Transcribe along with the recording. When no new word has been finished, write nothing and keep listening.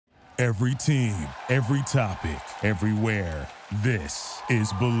Every team, every topic, everywhere. This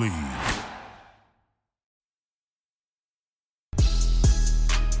is Believe.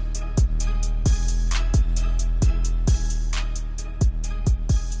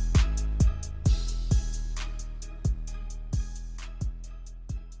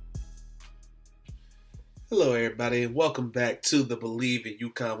 Hello, everybody, and welcome back to the Believe in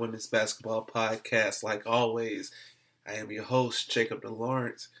UConn Women's Basketball Podcast. Like always, I am your host, Jacob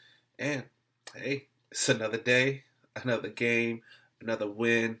DeLawrence, and hey, it's another day, another game, another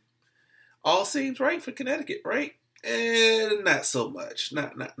win. All seems right for Connecticut, right? And not so much.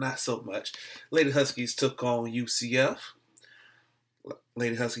 Not so much. Lady Huskies took on UCF.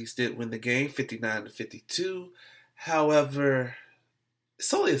 Lady Huskies did win the game, 59-52. However,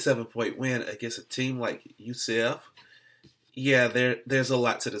 it's only a 7-point win against a team like UCF. Yeah, there's a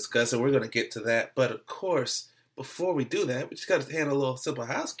lot to discuss, and we're going to get to that. But of course, before we do that, we just got to handle a little simple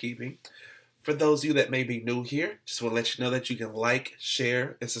housekeeping. For those of you that may be new here, just want to let you know that you can like,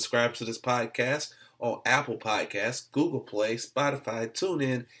 share, and subscribe to this podcast on Apple Podcasts, Google Play, Spotify,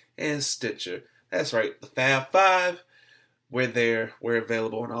 TuneIn, and Stitcher. That's right, the Fab Five. We're there. We're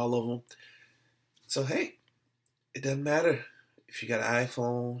available on all of them. So, hey, it doesn't matter if you got an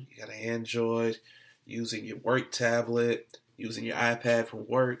iPhone, you got an Android, using your work tablet, using your iPad from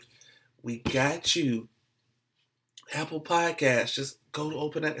work. We got you. Apple Podcasts. Just go to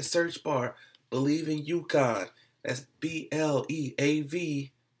open at the search bar. Believe in UConn. That's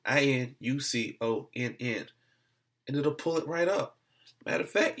BLEAVINUCONN. And it'll pull it right up. Matter of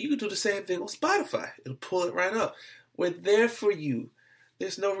fact, you can do the same thing on Spotify. It'll pull it right up. We're there for you.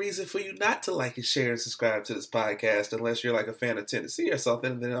 There's no reason for you not to like and share and subscribe to this podcast unless you're like a fan of Tennessee or something.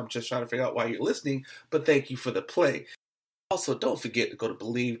 And then I'm just trying to figure out why you're listening. But thank you for the play. Also, don't forget to go to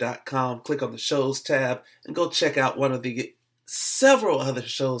Believe.com, click on the shows tab, and go check out one of the several other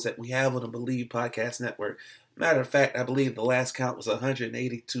shows that we have on the Believe Podcast Network. Matter of fact, I believe the last count was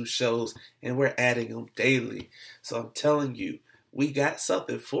 182 shows, and we're adding them daily. So I'm telling you, we got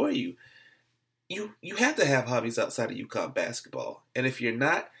something for you. You have to have hobbies outside of UConn basketball. And if you're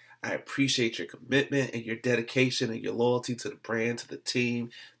not, I appreciate your commitment and your dedication and your loyalty to the brand, to the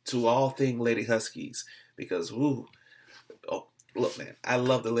team, to all things Lady Huskies. Because, look, man, I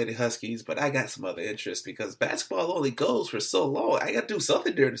love the Lady Huskies, but I got some other interests because basketball only goes for so long. I got to do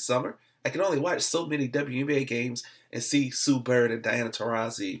something during the summer. I can only watch so many WNBA games and see Sue Bird and Diana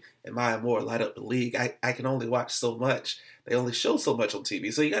Taurasi and Maya Moore light up the league. I can only watch so much. They only show so much on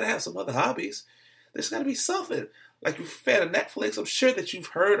TV. So you got to have some other hobbies. There's got to be something. Like, if you're a fan of Netflix, I'm sure that you've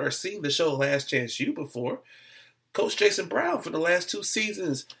heard or seen the show Last Chance U before. Coach Jason Brown for the last 2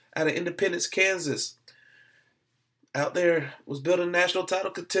 seasons out of Independence, Kansas. Out there was building a national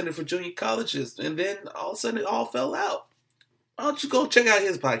title contender for junior colleges. And then all of a sudden it all fell out. Why don't you go check out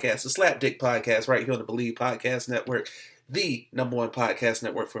his podcast, the Slapdick Podcast, right here on the Believe Podcast Network, the #1 podcast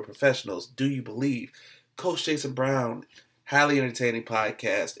network for professionals. Do you believe? Coach Jason Brown, highly entertaining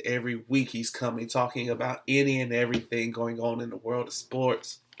podcast. Every week he's coming talking about any and everything going on in the world of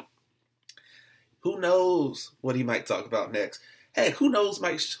sports. Who knows what he might talk about next? Hey, who knows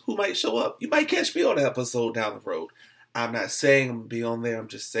who might show up? You might catch me on an episode down the road. I'm not saying I'm going to be on there. I'm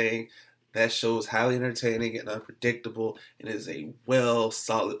just saying that show is highly entertaining and unpredictable and is a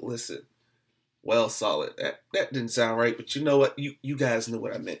solid listen. Solid. That didn't sound right, but you know what? You guys knew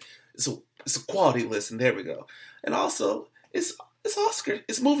what I meant. It's a quality listen. There we go. And also, it's Oscar.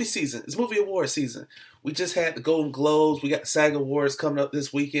 It's movie season. It's movie award season. We just had the Golden Globes. We got the SAG Awards coming up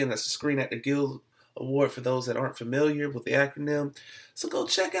this weekend. That's the Screen Actor Guild Award for those that aren't familiar with the acronym. So go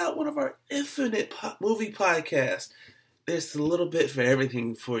check out one of our infinite movie podcasts. There's a little bit for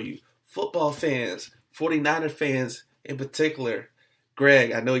everything for you. Football fans, 49er fans in particular.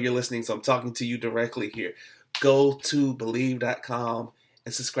 Greg, I know you're listening, so I'm talking to you directly here. Go to Believe.com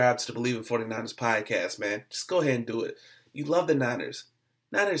and subscribe to the Believe in 49ers podcast, man. Just go ahead and do it. You love the Niners.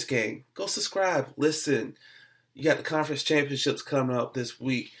 Niners gang. Go subscribe. Listen. You got the conference championships coming up this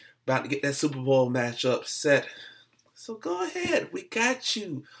week. About to get that Super Bowl matchup set. So go ahead. We got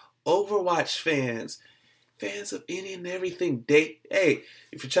you. Overwatch fans. Fans of any and everything. Hey,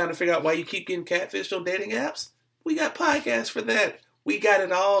 if you're trying to figure out why you keep getting catfished on dating apps, we got podcasts for that. We got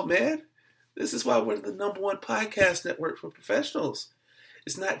it all, man. This is why we're the #1 podcast network for professionals.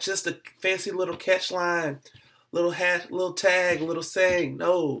 It's not just a fancy little catch line, little tag, little saying.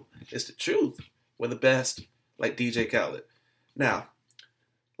 No, it's the truth. We're the best, like DJ Khaled. Now,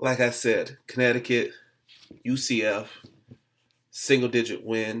 like I said, Connecticut, UCF, single-digit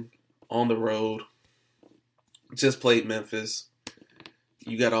win on the road. Just played Memphis.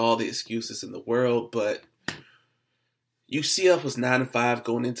 You got all the excuses in the world, but UCF was 9-5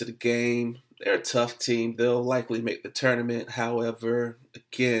 going into the game. They're a tough team. They'll likely make the tournament. However,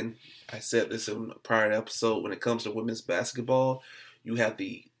 again, I said this in a prior episode, when it comes to women's basketball, you have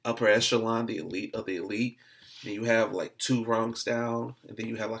the upper echelon, the elite of the elite. Then you have like 2 rungs down, and then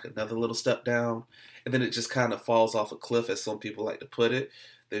you have like another little step down. And then it just kind of falls off a cliff, as some people like to put it.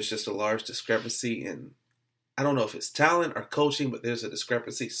 There's just a large discrepancy in, I don't know if it's talent or coaching, but there's a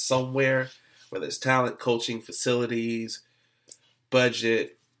discrepancy somewhere, whether it's talent, coaching, facilities,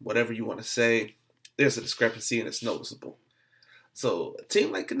 budget, whatever you want to say. There's a discrepancy and it's noticeable. So a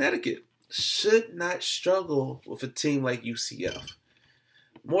team like Connecticut should not struggle with a team like UCF.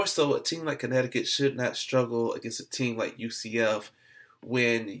 More so, a team like Connecticut should not struggle against a team like UCF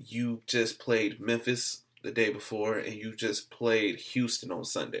when you just played Memphis the day before and you just played Houston on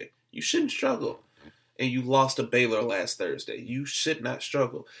Sunday. You shouldn't struggle. And you lost to Baylor last Thursday. You should not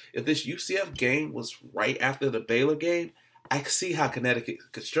struggle. If this UCF game was right after the Baylor game, I could see how Connecticut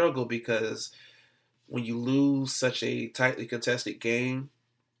could struggle, because when you lose such a tightly contested game,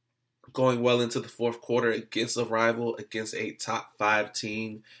 going well into the fourth quarter against a rival, against a top 5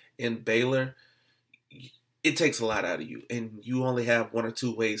 team in Baylor, it takes a lot out of you. And you only have 1 or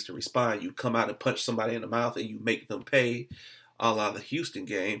 2 ways to respond. You come out and punch somebody in the mouth and you make them pay, a la the Houston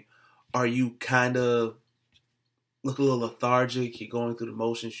game. Or you kind of look a little lethargic, you're going through the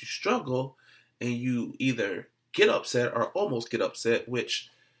motions, you struggle, and you either get upset or almost get upset, which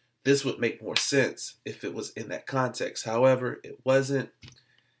this would make more sense if it was in that context. However, it wasn't.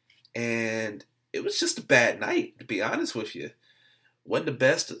 And it was just a bad night, to be honest with you. Wasn't the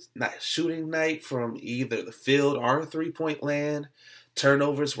best shooting night from either the field or 3-point land.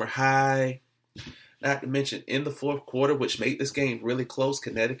 Turnovers were high. Not to mention, in the fourth quarter, which made this game really close,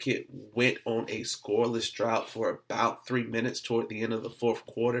 Connecticut went on a scoreless drought for about 3 minutes toward the end of the fourth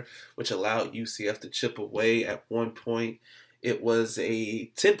quarter, which allowed UCF to chip away at one point. It was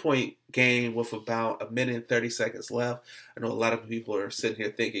a 10-point game with about 1 minute and 30 seconds left. I know a lot of people are sitting here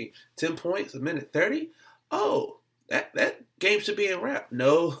thinking, 10 points, 1 minute 30? Oh, that game should be a wrap.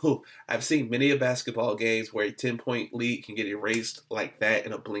 No, I've seen many of basketball games where a 10-point lead can get erased like that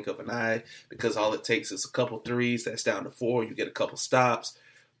in a blink of an eye, because all it takes is a couple threes. That's down to 4. You get a couple stops.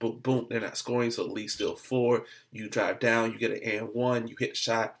 Boom, boom, they're not scoring, so the lead's still 4. You drive down, you get an and 1, you hit a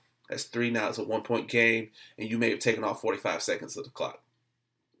shot. That's 3 now. It's a 1-point game, and you may have taken off 45 seconds of the clock.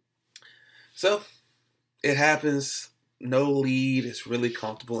 So, it happens. No lead is really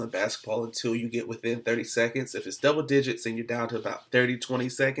comfortable in basketball until you get within 30 seconds. If it's double digits and you're down to about 30, 20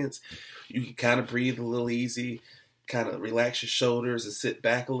 seconds, you can kind of breathe a little easy, kind of relax your shoulders and sit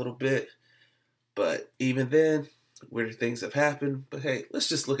back a little bit. But even then, weird things have happened. But hey, let's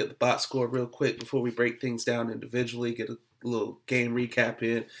just look at the box score real quick before we break things down individually, get a little game recap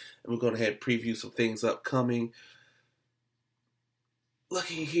in, and we're going to preview some things upcoming.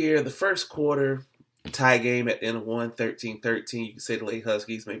 Looking here, the first quarter, tie game at the end of 13-13. You can say the Lady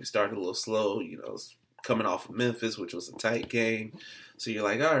Huskies maybe started a little slow, coming off of Memphis, which was a tight game. So you're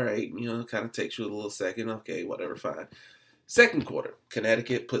like, all right, kind of takes you a little second. Okay, whatever, fine. Second quarter,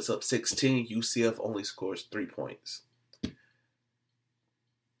 Connecticut puts up 16. UCF only scores 3 points.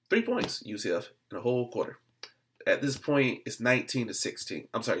 3 points, UCF, in a whole quarter. At this point, it's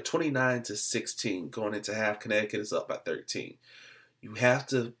 29-16 going into half. Connecticut is up by 13. You have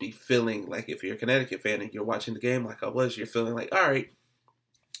to be feeling like, if you're a Connecticut fan and you're watching the game like I was, you're feeling like, all right,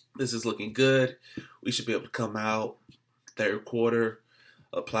 this is looking good. We should be able to come out third quarter,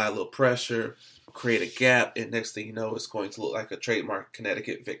 apply a little pressure, create a gap, and next thing you know, it's going to look like a trademark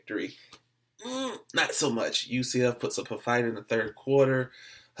Connecticut victory. Not so much. UCF puts up a fight in the third quarter.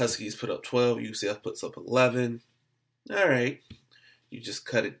 Huskies put up 12. UCF puts up 11. All right. You just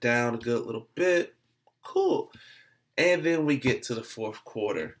cut it down a good little bit. Cool. And then we get to the fourth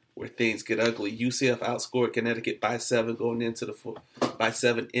quarter where things get ugly. UCF outscored Connecticut by 7 going into by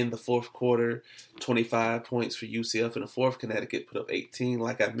 7 in the fourth quarter. 25 points for UCF in the fourth. Connecticut put up 18.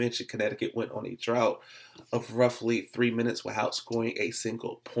 Like I mentioned, Connecticut went on a drought of roughly 3 minutes without scoring a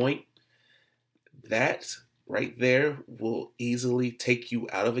single point. That right there will easily take you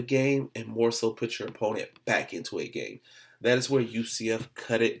out of a game and more so put your opponent back into a game. That is where UCF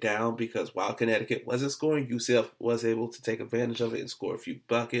cut it down, because while Connecticut wasn't scoring, UCF was able to take advantage of it and score a few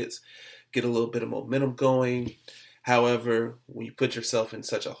buckets, get a little bit of momentum going. However, when you put yourself in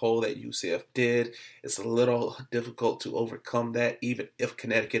such a hole that UCF did, it's a little difficult to overcome that, even if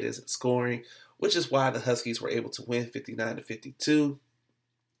Connecticut isn't scoring, which is why the Huskies were able to win 59-52.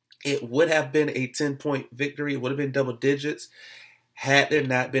 It would have been a 10-point victory. It would have been double digits had there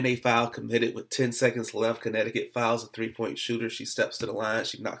not been a foul committed with 10 seconds left. Connecticut fouls a 3-point shooter. She steps to the line.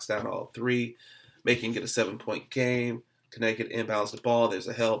 She knocks down all 3, making it a 7-point game. Connecticut inbounds the ball. There's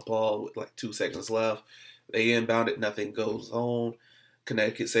a held ball with like 2 seconds left. They inbound it. Nothing goes on.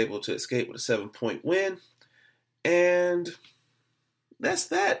 Connecticut's able to escape with a 7-point win. And that's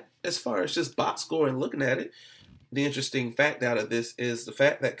that as far as just box score and looking at it. The interesting fact out of this is the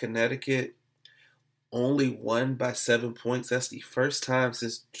fact that Connecticut only won by 7 points. That's the first time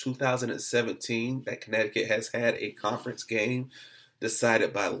since 2017 that Connecticut has had a conference game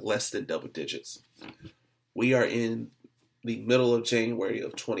decided by less than double digits. We are in the middle of January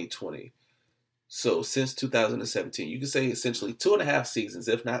of 2020. So since 2017, you can say essentially 2.5 seasons,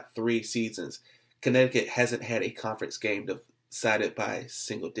 if not 3 seasons, Connecticut hasn't had a conference game decided by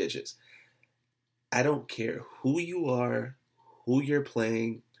single digits. I don't care who you are, who you're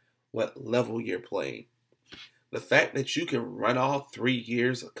playing, what level you're playing. The fact that you can run all 3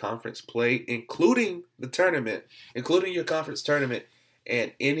 years of conference play, including the tournament, including your conference tournament,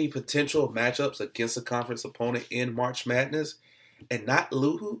 and any potential matchups against a conference opponent in March Madness, and not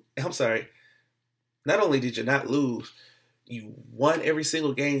lose, not only did you not lose, you won every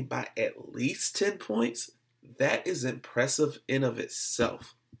single game by at least 10 points. That is impressive in of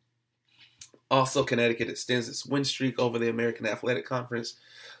itself. Also, Connecticut extends its win streak over the American Athletic Conference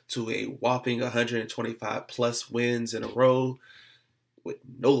to a whopping 125 plus wins in a row with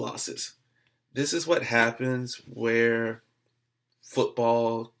no losses. This is what happens where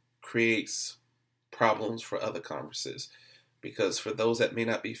football creates problems for other conferences. Because for those that may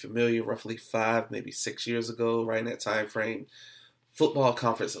not be familiar, roughly 5, maybe 6 years ago, right in that time frame, football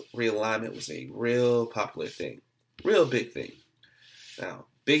conference realignment was a real popular thing. Real big thing. Now,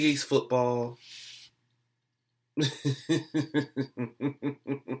 Big East football.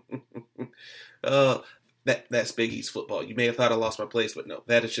 That's Big East football. You may have thought I lost my place, but no,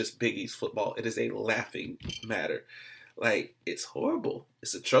 that is just Big East football. It is a laughing matter. Like, it's horrible.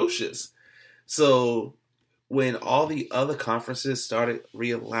 It's atrocious. So when all the other conferences started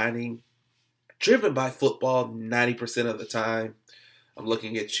realigning, driven by football 90% of the time, I'm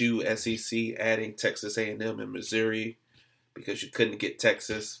looking at you, SEC, adding Texas A&M and Missouri, because you couldn't get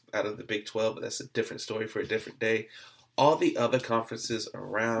Texas out of the Big 12, but that's a different story for a different day. All the other conferences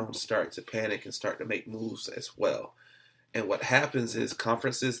around start to panic and start to make moves as well. And what happens is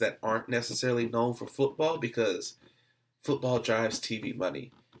conferences that aren't necessarily known for football, because football drives TV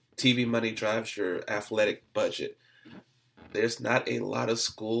money. TV money drives your athletic budget. There's not a lot of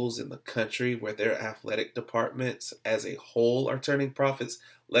schools in the country where their athletic departments as a whole are turning profits,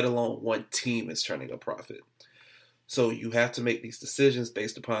 let alone one team is turning a profit. So you have to make these decisions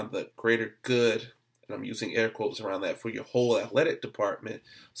based upon the greater good, and I'm using air quotes around that, for your whole athletic department,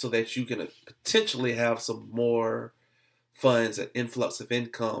 so that you can potentially have some more funds and influx of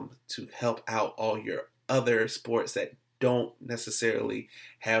income to help out all your other sports that don't necessarily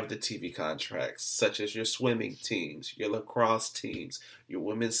have the TV contracts, such as your swimming teams, your lacrosse teams, your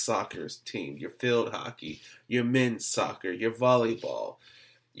women's soccer team, your field hockey, your men's soccer, your volleyball,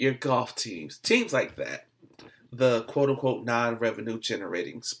 your golf teams like that. The quote-unquote non-revenue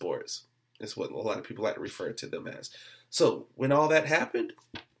generating sports is what a lot of people like to refer to them as. So when all that happened,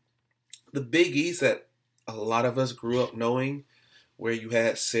 the Big East that a lot of us grew up knowing, where you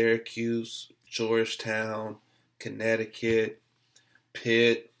had Syracuse, Georgetown, Connecticut,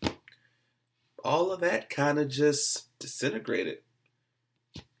 Pitt, all of that kind of just disintegrated,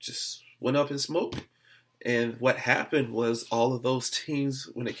 just went up in smoke. And what happened was all of those teams,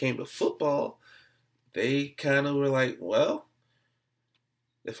 when it came to football, they kind of were like, well,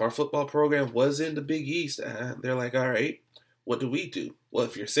 if our football program was in the Big East, they're like, all right, what do we do? Well,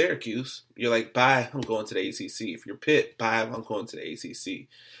 if you're Syracuse, you're like, bye, I'm going to the ACC. If you're Pitt, bye, I'm going to the ACC.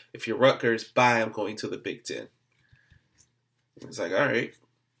 If you're Rutgers, bye, I'm going to the Big Ten. It's like, all right,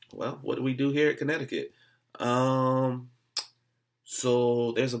 well, what do we do here at Connecticut?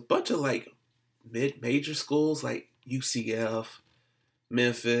 So there's a bunch of like mid-major schools like UCF,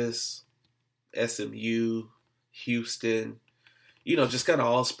 Memphis, SMU, Houston, just kind of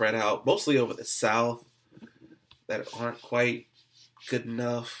all spread out, mostly over the South, that aren't quite good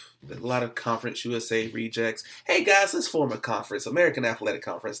enough. A lot of Conference USA rejects. Hey guys, let's form a conference, American Athletic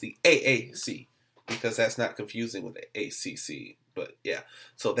Conference, the AAC, because that's not confusing with the ACC. But yeah,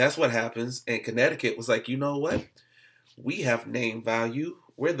 so that's what happens. And Connecticut was like, you know what? We have name value.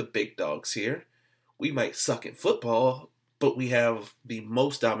 We're the big dogs here. We might suck in football, but we have the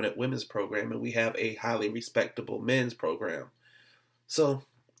most dominant women's program, and we have a highly respectable men's program. So,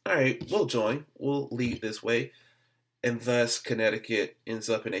 all right, we'll join. We'll lead this way. And thus, Connecticut ends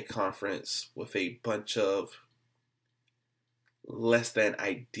up in a conference with a bunch of less than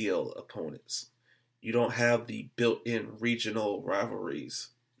ideal opponents. You don't have the built-in regional rivalries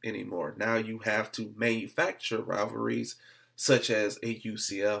anymore. Now you have to manufacture rivalries such as a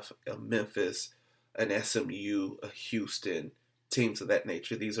UCF, a Memphis, an SMU, a Houston, teams of that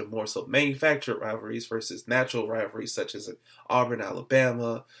nature. These are more so manufactured rivalries versus natural rivalries such as an Auburn,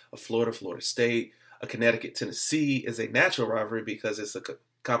 Alabama, a Florida, Florida State, a Connecticut, Tennessee is a natural rivalry because it's a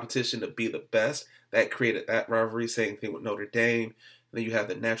competition to be the best. That created that rivalry. Same thing with Notre Dame. And then you have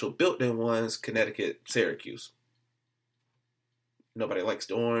the natural built-in ones, Connecticut, Syracuse. Nobody likes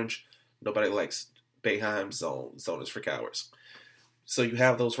the orange. Nobody likes Boeheim zone. Zone is for cowards. So you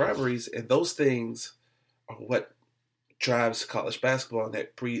have those rivalries, and those things are what drives college basketball, and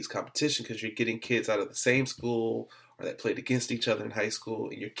that breeds competition because you're getting kids out of the same school or that played against each other in high school,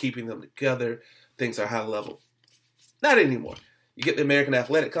 and you're keeping them together. Things are high level. Not anymore. You get the American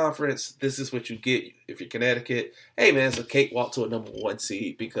Athletic Conference. This is what you get if you're Connecticut. Hey, man, it's a cakewalk to a number 1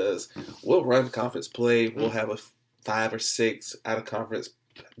 seed because we'll run conference play. We'll have a 5 or 6 out of conference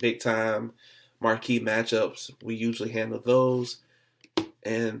big time marquee matchups. We usually handle those.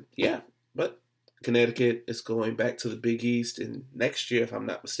 And yeah, but Connecticut is going back to the Big East in next year, if I'm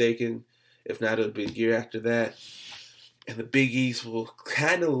not mistaken. If not, it'll be a year after that. And the Big East will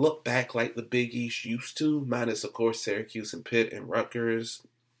kind of look back like the Big East used to, minus, of course, Syracuse and Pitt and Rutgers.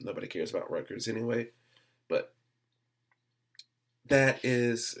 Nobody cares about Rutgers anyway. But that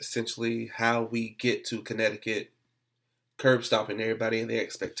is essentially how we get to Connecticut curb stomping everybody and the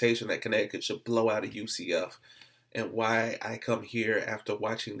expectation that Connecticut should blow out a UCF. And why I come here after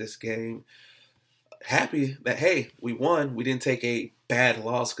watching this game happy that, hey, we won. We didn't take a bad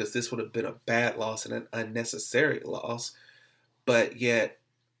loss because this would have been a bad loss and an unnecessary loss. But yet,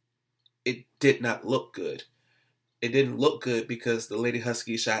 it did not look good. It didn't look good because the Lady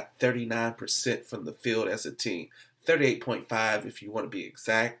Huskies shot 39% from the field as a team. 38.5 if you want to be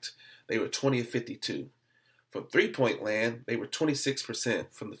exact. They were 20 of 52. From three-point land, they were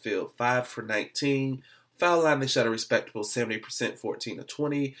 26% from the field. 5 for 19. Foul line, they shot a respectable 70%, 14 of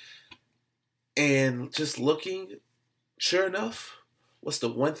 20. And just looking, sure enough, what's the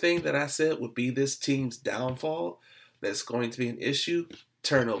one thing that I said would be this team's downfall that's going to be an issue?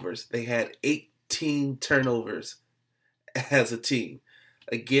 Turnovers. They had 18 turnovers as a team.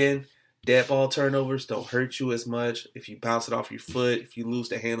 Again, dead ball turnovers don't hurt you as much. If you bounce it off your foot, if you lose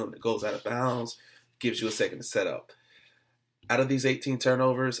the handle and it goes out of bounds, gives you a second to set up. Out of these 18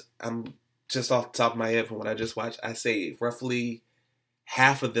 turnovers, I'm just off the top of my head from what I just watched, I say roughly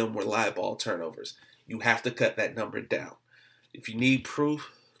half of them were live ball turnovers. You have to cut that number down. If you need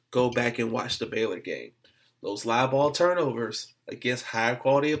proof, go back and watch the Baylor game. Those live ball turnovers against higher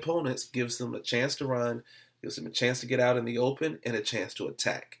quality opponents gives them a chance to run, gives them a chance to get out in the open, and a chance to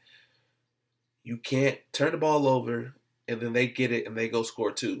attack. You can't turn the ball over, and then they get it and they go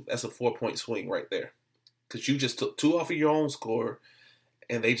score 2. That's a 4-point swing right there. Because you just took 2 off of your own score,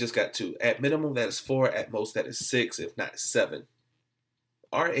 and they just got 2. At minimum, that is 4. At most, that is 6, if not 7.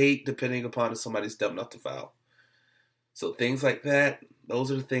 Or 8, depending upon if somebody's dumb enough to foul. So things like that,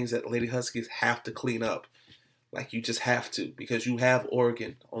 those are the things that Lady Huskies have to clean up. Like, you just have to, because you have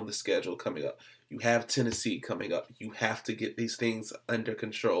Oregon on the schedule coming up. You have Tennessee coming up. You have to get these things under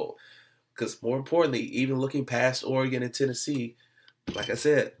control. Because more importantly, even looking past Oregon and Tennessee, like I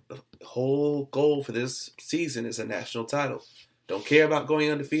said, the whole goal for this season is a national title. Don't care about going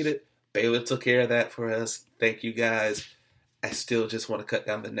undefeated. Baylor took care of that for us. Thank you, guys. I still just want to cut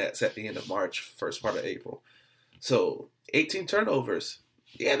down the nets at the end of March, first part of April. So, 18 turnovers.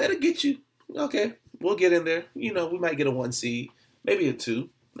 Yeah, that'll get you. Okay, we'll get in there. You know, we might get a 1 seed, maybe a 2.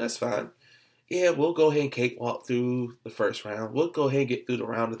 That's fine. Yeah, we'll go ahead and cakewalk through the first round. We'll go ahead and get through the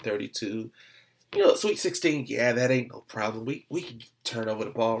round of 32. You know, Sweet 16, yeah, that ain't no problem. We can turn over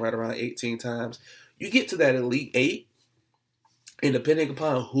the ball right around 18 times. You get to that Elite 8, and depending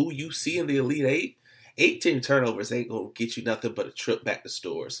upon who you see in the Elite 8, 18 turnovers ain't going to get you nothing but a trip back to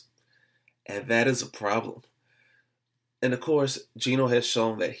stores. And that is a problem. And of course, Gino has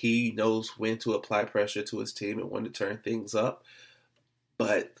shown that he knows when to apply pressure to his team and when to turn things up.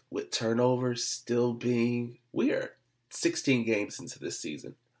 But with turnovers still being weird, 16 games into this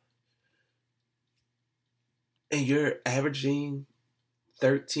season. And you're averaging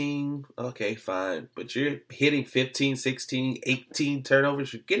 13, okay, fine. But you're hitting 15, 16, 18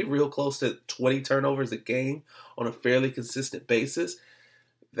 turnovers. You're getting real close to 20 turnovers a game on a fairly consistent basis.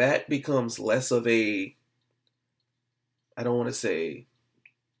 That becomes less of a, I don't want to say,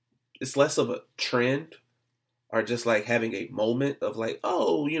 it's less of a trend or just like having a moment of like,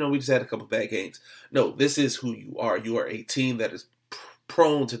 oh, you know, we just had a couple bad games. No, this is who you are. You are a team that is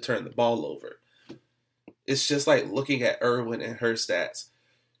prone to turn the ball over. It's just like looking at Irwin and her stats.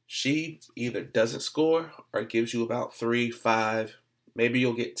 She either doesn't score or gives you about 3, 5, Maybe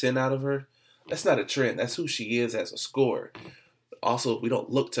you'll get 10 out of her. That's not a trend. That's who she is as a scorer. Also, we don't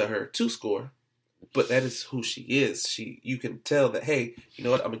look to her to score, but that is who she is. You can tell that, hey, you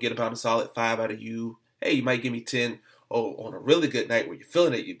know what? I'm going to get about a solid 5 out of you. Hey, you might give me 10. Oh, on a really good night where you're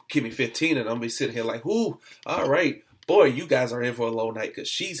feeling it, you give me 15, and I'm going to be sitting here like, ooh, all right. Boy, you guys are in for a low night because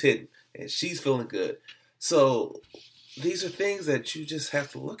she's hitting and she's feeling good. So these are things that you just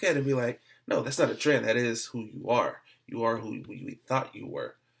have to look at and be like, no, that's not a trend. That is who you are. You are who we thought you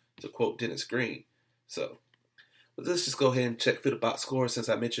were, to quote Dennis Green. So let's just go ahead and check through the box score. Since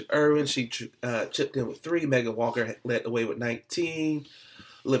I mentioned Irwin, she chipped in with 3. Megan Walker led the way with 19.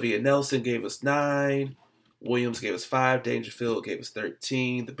 Olivia Nelson gave us 9. Williams gave us 5. Dangerfield gave us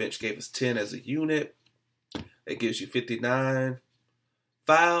 13. The bench gave us 10 as a unit. That gives you 59.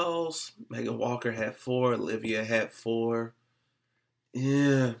 Fouls, Megan Walker had 4. Olivia had 4.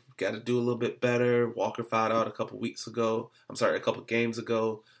 Yeah, got to do a little bit better. Walker fouled out a couple games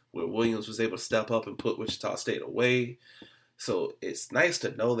ago, where Williams was able to step up and put Wichita State away. So it's nice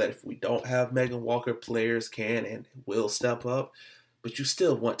to know that if we don't have Megan Walker, players can and will step up. But you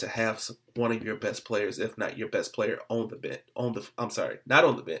still want to have one of your best players, if not your best player, on the bench. Not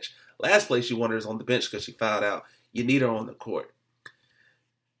on the bench. Last place you want her is on the bench because she fouled out. You need her on the court.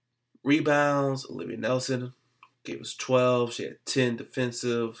 Rebounds, Olivia Nelson gave us 12. She had 10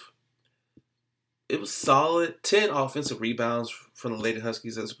 defensive. It was solid. 10 offensive rebounds from the Lady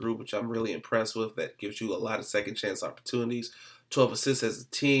Huskies as a group, which I'm really impressed with. That gives you a lot of second chance opportunities. 12 assists as a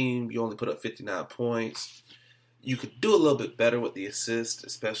team. You only put up 59 points. You could do a little bit better with the assist,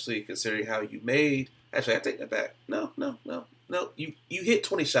 especially considering how you made. Actually, I take that back. No. You hit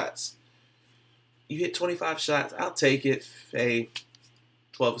 20 shots. You hit 25 shots. I'll take it. Hey,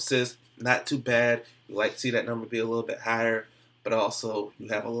 12 assists, not too bad. You like to see that number be a little bit higher, but also you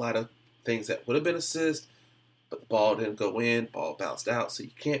have a lot of things that would have been assists, but the ball didn't go in, ball bounced out, so you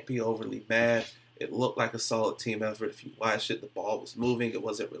can't be overly mad. It looked like a solid team effort. If you watched it, the ball was moving. It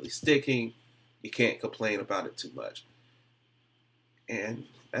wasn't really sticking. You can't complain about it too much. And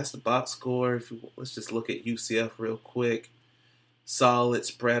that's the box score. Let's just look at UCF real quick. Solid,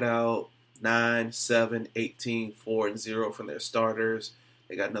 spread out, 9, 7, 18, 4, and 0 from their starters.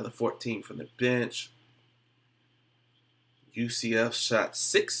 They got another 14 from the bench. UCF shot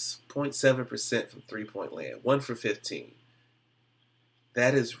 6.7% from three-point land, 1 for 15.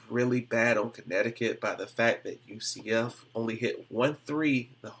 That is really bad on Connecticut by the fact that UCF only hit 1 3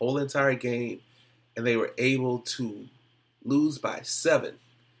 the whole entire game, and they were able to lose by 7.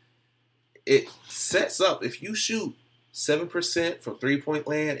 It sets up, if you shoot 7% from three-point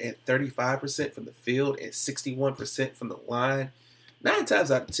land and 35% from the field and 61% from the line, 9 times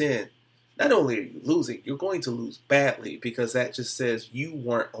out of 10, not only are you losing, you're going to lose badly because that just says you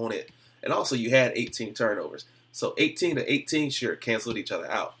weren't on it. And also you had 18 turnovers. So 18 to 18, sure, canceled each other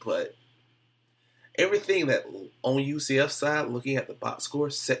out. But everything that on UCF's side, looking at the box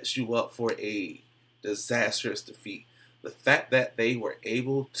score, sets you up for a disastrous defeat. The fact that they were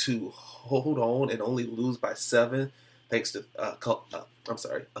able to hold on and only lose by 7, thanks to a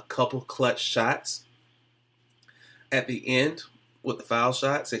couple clutch shots at the end with the foul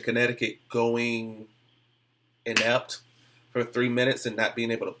shots, and Connecticut going inept for 3 minutes and not being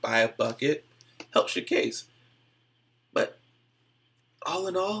able to buy a bucket, helps your case. But all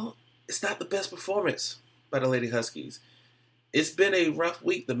in all, it's not the best performance by the Lady Huskies. It's been a rough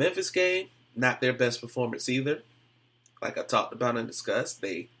week. The Memphis game, not their best performance either. Like I talked about and discussed,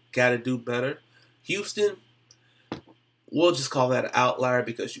 they got to do better. Houston, we'll just call that an outlier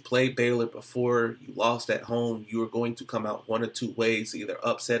because you played Baylor before, you lost at home. You were going to come out one or two ways, either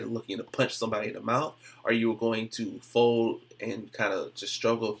upset and looking to punch somebody in the mouth, or you were going to fold and kind of just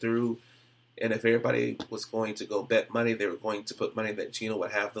struggle through. And if everybody was going to go bet money, they were going to put money that Gino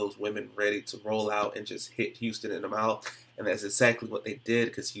would have those women ready to roll out and just hit Houston in the mouth. And that's exactly what they did,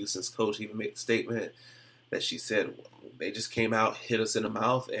 because Houston's coach even made a statement that she said they just came out, hit us in the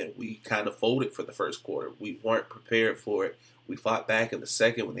mouth, and we kind of folded for the first quarter. We weren't prepared for it. We fought back in the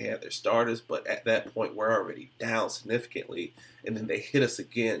second when they had their starters, but at that point we're already down significantly, and then they hit us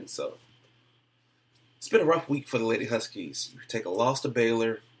again. So it's been a rough week for the Lady Huskies. You take a loss to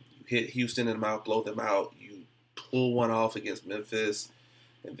Baylor, you hit Houston in the mouth, blow them out, you pull one off against Memphis,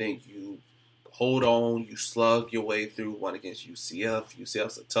 and then you hold on, you slug your way through one against UCF.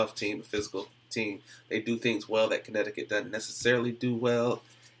 UCF's a tough team, a physical team. They do things well that Connecticut doesn't necessarily do well.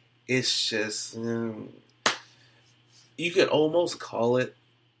 It's just, you could almost call it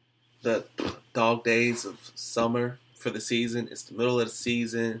the dog days of summer for the season. It's the middle of the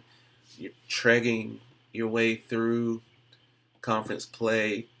season. You're tregging your way through conference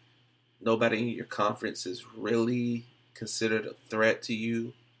play. Nobody in your conference is really considered a threat to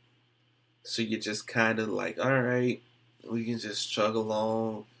you. So you're just kind of like, all right, we can just chug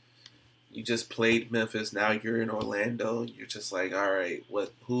along. You just played Memphis. Now you're in Orlando. You're just like, all right,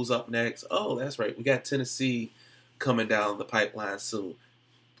 who's up next? Oh, that's right. We got Tennessee coming down the pipeline soon.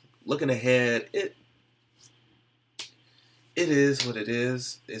 Looking ahead, it is what it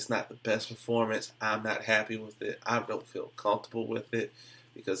is. It's not the best performance. I'm not happy with it. I don't feel comfortable with it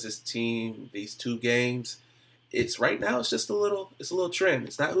because this team, these 2 games, it's right now. It's just a little trend.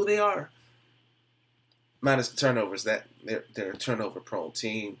 It's not who they are. Minus the turnovers, that they're a turnover-prone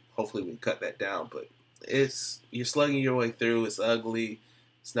team. Hopefully, we can cut that down. But you're slugging your way through. It's ugly.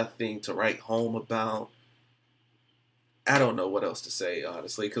 It's nothing to write home about. I don't know what else to say,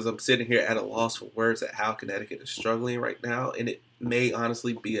 honestly, because I'm sitting here at a loss for words at how Connecticut is struggling right now, and it may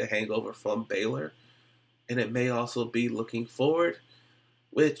honestly be a hangover from Baylor, and it may also be looking forward,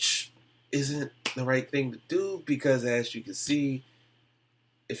 which isn't the right thing to do because, as you can see,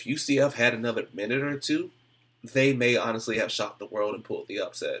 if UCF had another minute or two, they may honestly have shocked the world and pulled the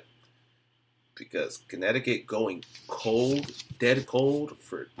upset. Because Connecticut going cold, dead cold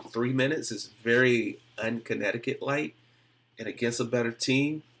for 3 minutes is very un-Connecticut-like. And against a better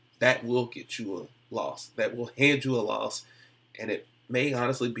team, that will get you a loss. That will hand you a loss. And it may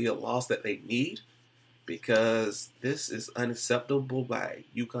honestly be a loss that they need because this is unacceptable by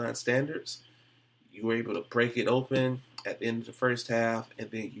UConn standards. You were able to break it open at the end of the first half,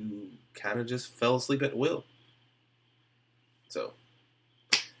 and then you kind of just fell asleep at the wheel. So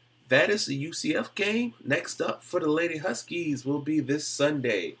that is the UCF game. Next up for the Lady Huskies will be this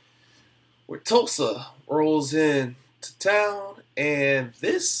Sunday, where Tulsa rolls in to town, and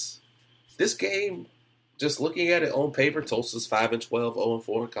this game, just looking at it on paper, Tulsa's 5-12,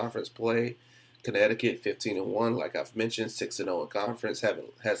 0-4 in conference play. Connecticut 15-1, like I've mentioned, 6-0 in conference.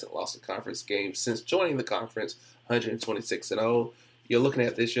 Hasn't lost a conference game since joining the conference. 126-0. You're looking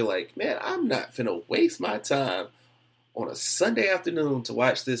at this, you're like, man, I'm not finna waste my time on a Sunday afternoon to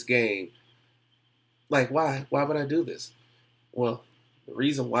watch this game. Like, why? Why would I do this? Well, the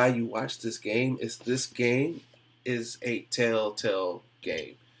reason why you watch this game is a telltale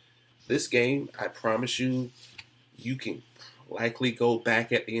game. This game, I promise you, you can likely go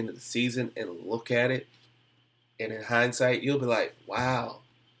back at the end of the season and look at it, and in hindsight, you'll be like, wow,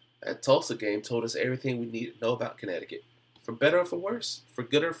 that Tulsa game told us everything we need to know about Connecticut. For better or for worse, for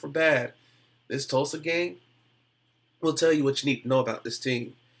good or for bad, this Tulsa game will tell you what you need to know about this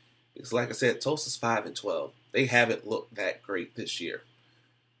team. Because like I said, Tulsa's 5-12. They haven't looked that great this year.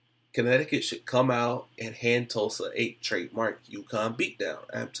 Connecticut should come out and hand Tulsa a trademark UConn beatdown.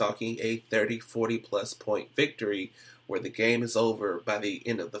 I'm talking a 30, 40-plus point victory where the game is over by the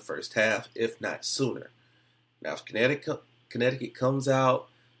end of the first half, if not sooner. Now, if Connecticut comes out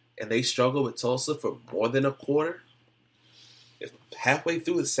and they struggle with Tulsa for more than a quarter, if halfway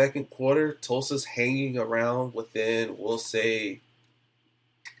through the second quarter, Tulsa's hanging around within, we'll say,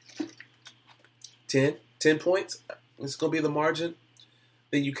 10 points, it's going to be the margin,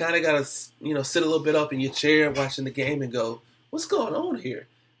 then you kind of got to, sit a little bit up in your chair watching the game and go, what's going on here?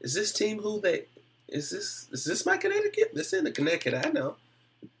 Is this team is this my Connecticut? This isn't the Connecticut I know.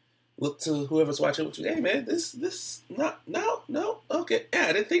 Look to whoever's watching with you. Hey, man, no, okay. Yeah,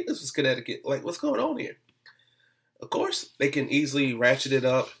 I didn't think this was Connecticut. Like, what's going on here? Of course, they can easily ratchet it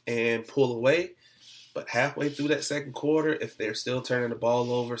up and pull away. But halfway through that second quarter, if they're still turning the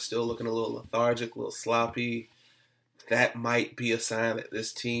ball over, still looking a little lethargic, a little sloppy, that might be a sign that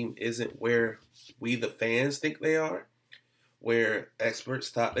this team isn't where we, the fans, think they are, where experts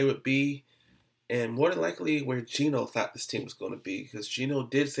thought they would be, and more than likely where Gino thought this team was going to be. Because Gino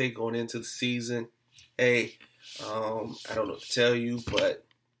did say going into the season, hey, I don't know what to tell you, but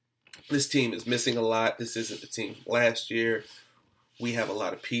this team is missing a lot. This isn't the team last year. We have a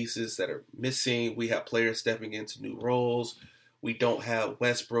lot of pieces that are missing. We have players stepping into new roles. We don't have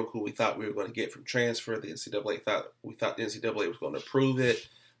Westbrook, who we thought we were going to get from transfer. The NCAA thought the NCAA was going to approve it.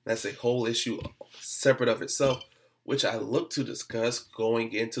 That's a whole issue separate of itself, which I look to discuss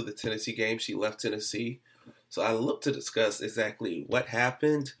going into the Tennessee game. She left Tennessee. So I look to discuss exactly what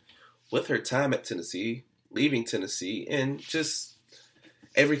happened with her time at Tennessee, leaving Tennessee, and just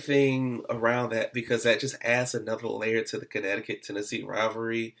everything around that, because that just adds another layer to the Connecticut-Tennessee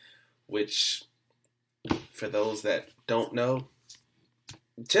rivalry, which, for those that don't know,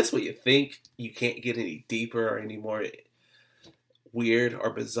 just when you think you can't get any deeper or any more weird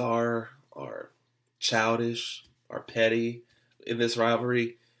or bizarre or childish or petty in this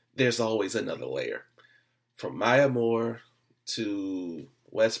rivalry, there's always another layer. From Maya Moore to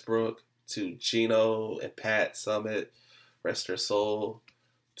Westbrook to Gino and Pat Summitt, rest her soul,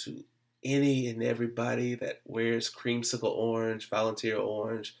 to any and everybody that wears creamsicle orange, volunteer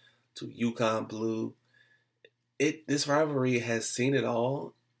orange, to Yukon blue. This rivalry has seen it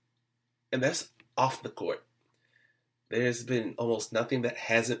all, and that's off the court. There's been almost nothing that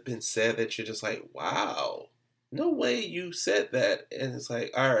hasn't been said that you're just like, wow, no way you said that. And it's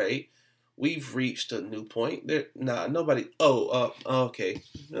like, all right, we've reached a new point. Nobody, okay.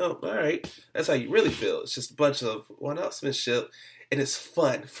 No, all right. That's how you really feel. It's just a bunch of one-upsmanship. And it's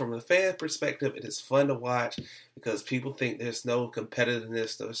fun. From a fan perspective, it is fun to watch because people think there's no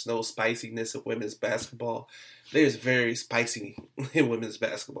competitiveness, there's no spiciness in women's basketball. There's very spicy in women's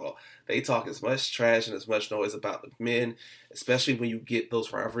basketball. They talk as much trash and as much noise about the men, especially when you get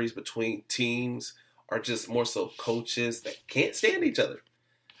those rivalries between teams or just more so coaches that can't stand each other.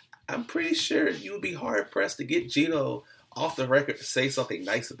 I'm pretty sure you would be hard-pressed to get Gino off the record to say something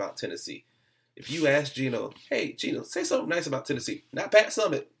nice about Tennessee. If you ask Gino, hey, Gino, say something nice about Tennessee. Not Pat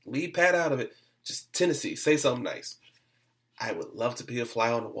Summitt. Leave Pat out of it. Just Tennessee. Say something nice. I would love to be a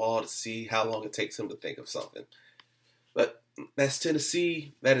fly on the wall to see how long it takes him to think of something. But that's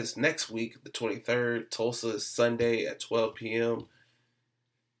Tennessee. That is next week, the 23rd. Tulsa is Sunday at 12 p.m.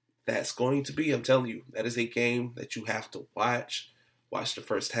 That's going to be, I'm telling you, that is a game that you have to watch. Watch the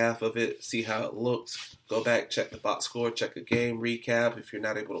first half of it, see how it looks. Go back, check the box score, check a game recap if you're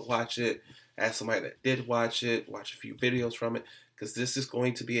not able to watch it. Ask somebody that did watch it, watch a few videos from it, because this is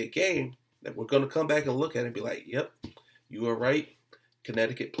going to be a game that we're going to come back and look at and be like, yep, you were right.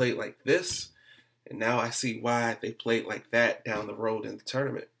 Connecticut played like this, and now I see why they played like that down the road in the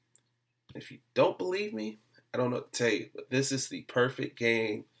tournament. If you don't believe me, I don't know what to tell you, but this is the perfect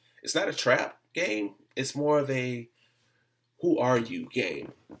game. It's not a trap game. It's more of a who are you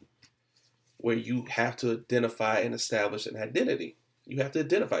game, where you have to identify and establish an identity. You have to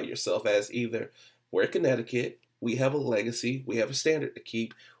identify yourself as either, we're Connecticut, we have a legacy, we have a standard to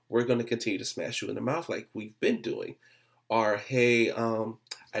keep, we're going to continue to smash you in the mouth like we've been doing. Or, hey,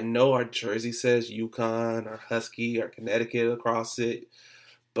 I know our jersey says Yukon or Husky or Connecticut across it,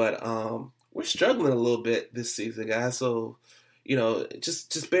 but we're struggling a little bit this season, guys. So,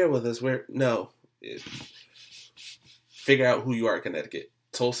 just bear with us. Figure out who you are at Connecticut.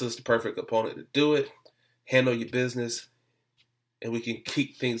 Tulsa's the perfect opponent to do it. Handle your business. And we can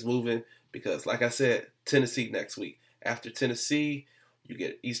keep things moving because, like I said, Tennessee next week. After Tennessee, you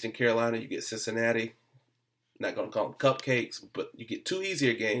get Eastern Carolina, you get Cincinnati. Not going to call them cupcakes, but you get two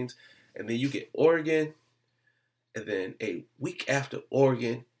easier games. And then you get Oregon. And then a week after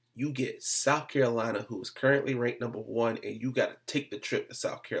Oregon, you get South Carolina, who is currently ranked number 1, and you got to take the trip to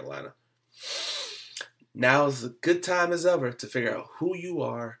South Carolina. Now is a good time as ever to figure out who you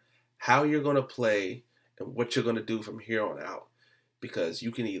are, how you're going to play, and what you're going to do from here on out. Because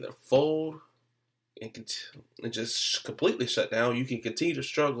you can either fold and just completely shut down, you can continue to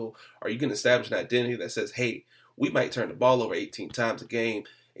struggle, or you can establish an identity that says, hey, we might turn the ball over 18 times a game,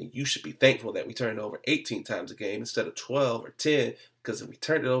 and you should be thankful that we turned it over 18 times a game instead of 12 or 10, because if we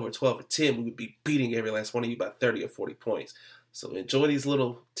turned it over 12 or 10, we would be beating every last one of you by 30 or 40 points. So enjoy these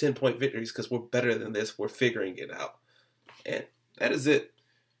little 10-point victories because we're better than this. We're figuring it out. And that is it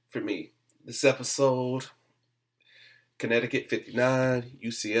for me. This episode, Connecticut 59,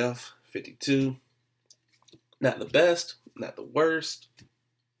 UCF 52. Not the best, not the worst.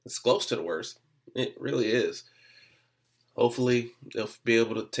 It's close to the worst. It really is. Hopefully, they'll be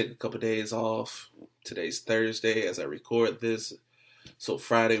able to take a couple days off. Today's Thursday as I record this. So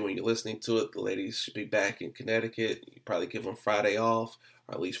Friday, when you're listening to it, the ladies should be back in Connecticut. You probably give them Friday off,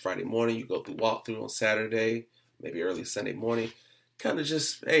 or at least Friday morning. You go through walkthrough on Saturday, maybe early Sunday morning. Kind of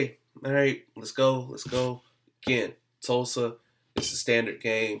just, hey, all right, let's go. Again, Tulsa, it's a standard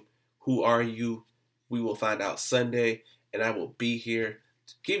game. Who are you? We will find out Sunday, and I will be here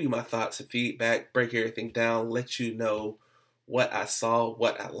to give you my thoughts and feedback, break everything down, let you know what I saw,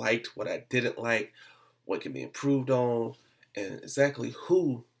 what I liked, what I didn't like, what can be improved on, and exactly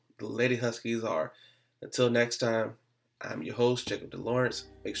who the Lady Huskies are. Until next time, I'm your host, Jacob DeLawrence.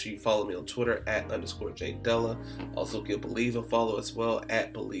 Make sure you follow me on Twitter @_JDella. Also give Believe a follow as well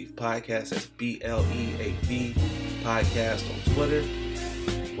 @Believe Podcast. That's BLEAV Podcast on Twitter.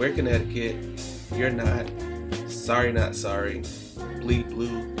 We're Connecticut. You're not. Sorry, not sorry. Bleed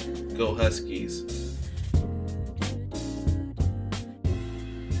blue. Go Huskies.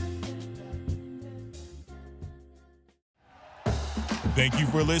 Thank you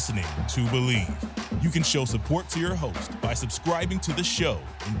for listening to Believe. You can show support to your host by subscribing to the show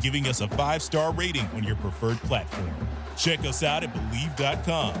and giving us a 5-star rating on your preferred platform. Check us out at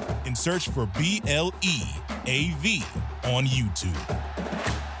Believe.com and search for BLEAV on YouTube.